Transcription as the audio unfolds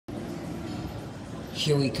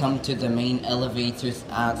Here we come to the main elevators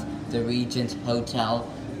at the Regent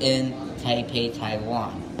Hotel in Taipei,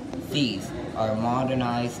 Taiwan. These are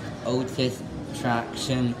modernized OTIS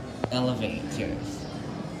traction elevators.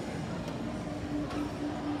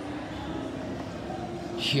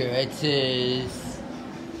 Here it is.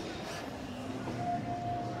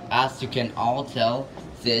 As you can all tell,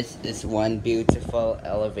 this is one beautiful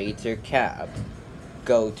elevator cab.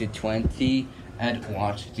 Go to 20 and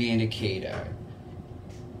watch the indicator.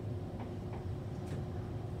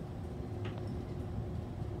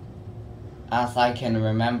 As I can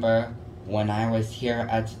remember, when I was here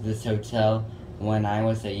at this hotel, when I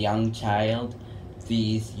was a young child,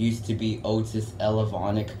 these used to be OTIS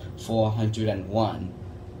Elevonic 401,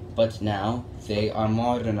 but now they are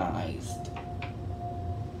modernized.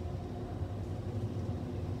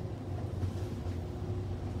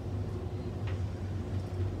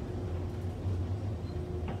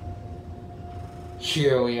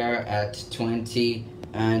 Here we are at 20,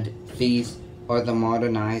 and these are the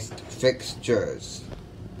modernized fixtures.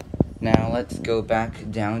 Now let's go back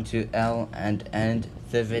down to L and end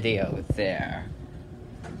the video there.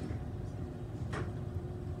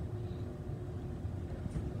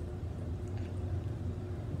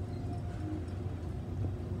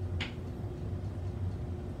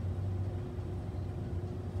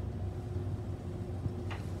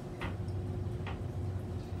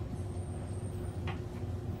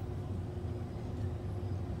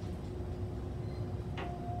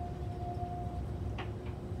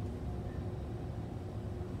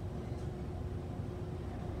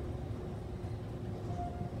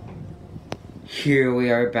 Here we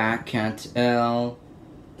are back at L,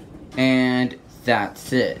 and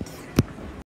that's it.